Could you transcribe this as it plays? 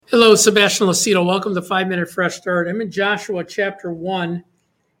Hello, Sebastian Lucido. Welcome to 5 Minute Fresh Start. I'm in Joshua chapter 1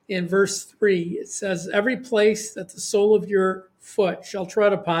 in verse 3. It says, "Every place that the sole of your foot shall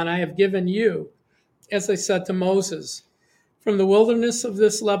tread upon, I have given you, as I said to Moses. From the wilderness of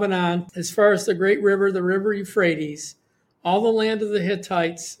this Lebanon, as far as the great river, the river Euphrates, all the land of the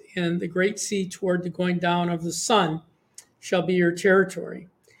Hittites, and the great sea toward the going down of the sun shall be your territory.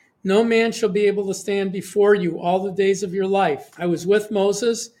 No man shall be able to stand before you all the days of your life. I was with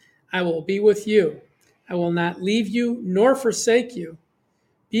Moses, I will be with you. I will not leave you nor forsake you.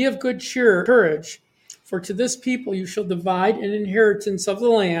 Be of good courage, for to this people you shall divide an inheritance of the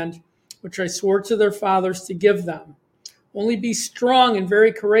land, which I swore to their fathers to give them. Only be strong and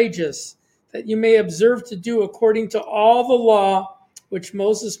very courageous, that you may observe to do according to all the law which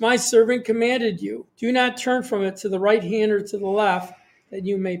Moses my servant commanded you. Do not turn from it to the right hand or to the left, that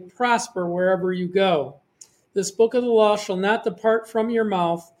you may prosper wherever you go. This book of the law shall not depart from your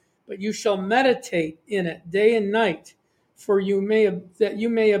mouth, but you shall meditate in it day and night, that you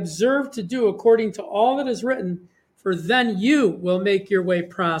may observe to do according to all that is written, for then you will make your way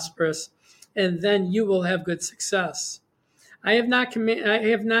prosperous, and then you will have good success. I have not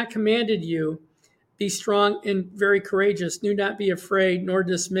commanded you, be strong and very courageous. Do not be afraid nor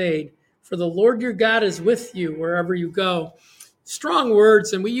dismayed, for the Lord your God is with you wherever you go." Strong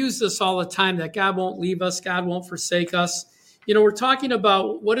words, and we use this all the time, that God won't leave us, God won't forsake us. You know, we're talking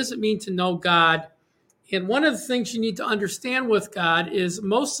about what does it mean to know God? And one of the things you need to understand with God is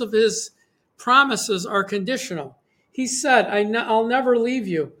most of his promises are conditional. He said, I'll never leave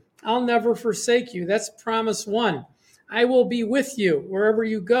you. I'll never forsake you. That's promise 1. I will be with you wherever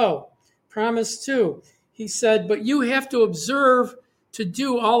you go. Promise 2. He said, but you have to observe to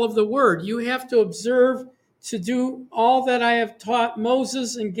do all of the word. You have to observe to do all that I have taught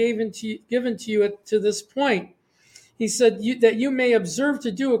Moses and given to you to this point. He said that you may observe to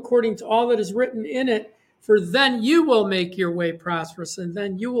do according to all that is written in it, for then you will make your way prosperous, and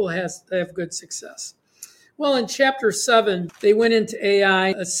then you will have good success. Well, in chapter 7, they went into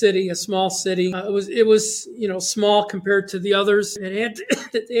Ai, a small city. It was small compared to the others they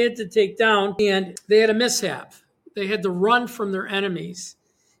had to take down, and they had a mishap. They had to run from their enemies.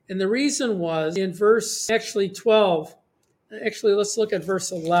 And the reason was in verse 12. Let's look at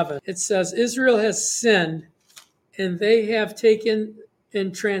verse 11. It says, Israel has sinned, and they have taken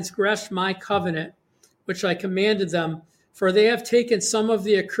and transgressed my covenant, which I commanded them. For they have taken some of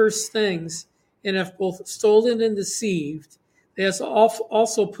the accursed things, and have both stolen and deceived. They have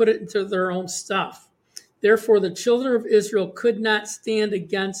also put it into their own stuff. Therefore the children of Israel could not stand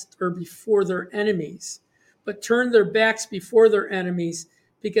against or before their enemies, but turned their backs before their enemies,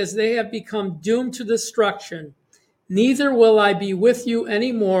 because they have become doomed to destruction. Neither will I be with you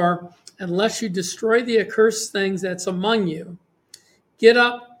anymore unless you destroy the accursed things that's among you. Get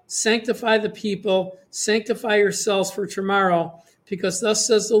up, sanctify the people, sanctify yourselves for tomorrow, because thus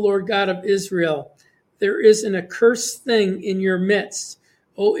says the Lord God of Israel, there is an accursed thing in your midst.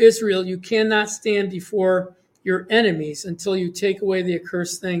 O Israel, you cannot stand before your enemies until you take away the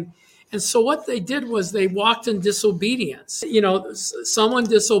accursed thing. And so what they did was they walked in disobedience. Someone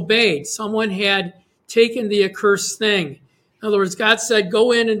disobeyed. Someone had taken the accursed thing. In other words, God said,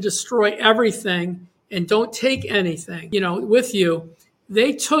 go in and destroy everything and don't take anything, with you.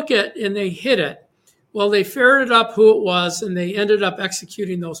 They took it and they hid it. Well, they ferreted up who it was, and they ended up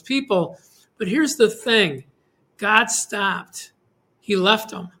executing those people. But here's the thing. God stopped. He left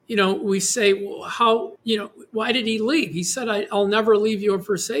them. We say, well, why did he leave? He said, I'll never leave you or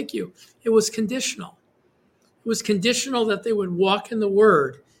forsake you. It was conditional. It was conditional that they would walk in the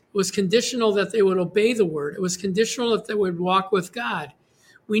word. It was conditional that they would obey the word. It was conditional that they would walk with God.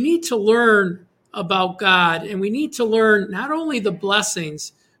 We need to learn about God, and we need to learn not only the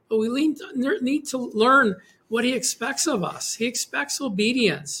blessings, but we need to learn what he expects of us. He expects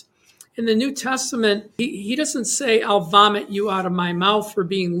obedience. In the New Testament, he doesn't say, I'll vomit you out of my mouth for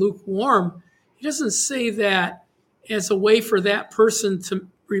being lukewarm. He doesn't say that as a way for that person to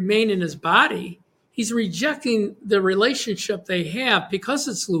remain in his body. He's rejecting the relationship they have because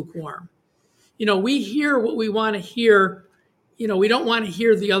it's lukewarm. We hear what we want to hear. We don't want to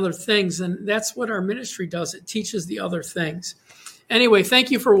hear the other things, and that's what our ministry does. It teaches the other things. Anyway,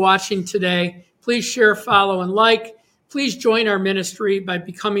 thank you for watching today. Please share, follow, and like. Please join our ministry by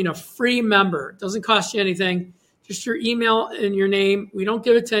becoming a free member. It doesn't cost you anything. Just your email and your name. We don't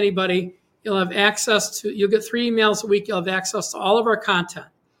give it to anybody. You'll get 3 emails a week. You'll have access to all of our content,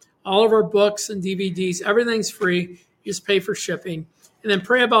 all of our books and DVDs. Everything's free. You just pay for shipping. And then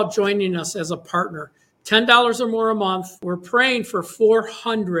pray about joining us as a partner. $10 or more a month. We're praying for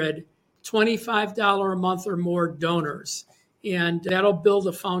 400 $25 a month or more donors. And that'll build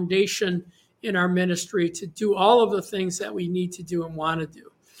a foundation in our ministry to do all of the things that we need to do and want to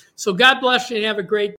do. So God bless you and have a great